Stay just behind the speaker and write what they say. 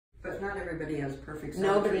but not everybody has perfect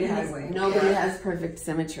symmetry. Nobody has perfect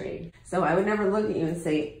symmetry. So I would never look at you and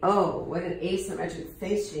say, oh, what an asymmetric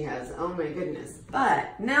face she has. Oh my goodness.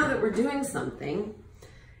 But now that we're doing something,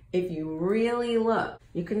 if you really look,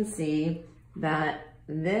 you can see that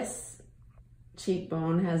this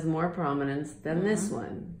cheekbone has more prominence than this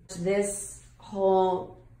one. This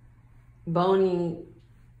whole bony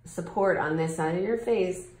support on this side of your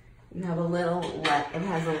face, you have a little less, it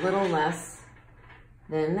has a little less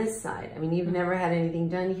than this side. I mean, you've never had anything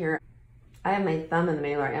done here. I have my thumb in the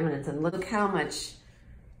malar eminence, and look how much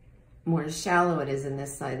more shallow it is in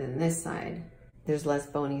this side than this side. There's less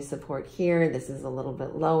bony support here. This is a little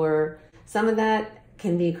bit lower. Some of that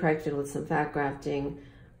can be corrected with some fat grafting.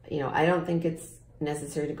 You know, I don't think it's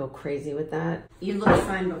necessary to go crazy with that. You looked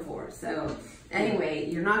fine before. So anyway,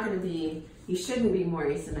 you're not going to be, you shouldn't be more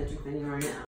asymmetric than you are now.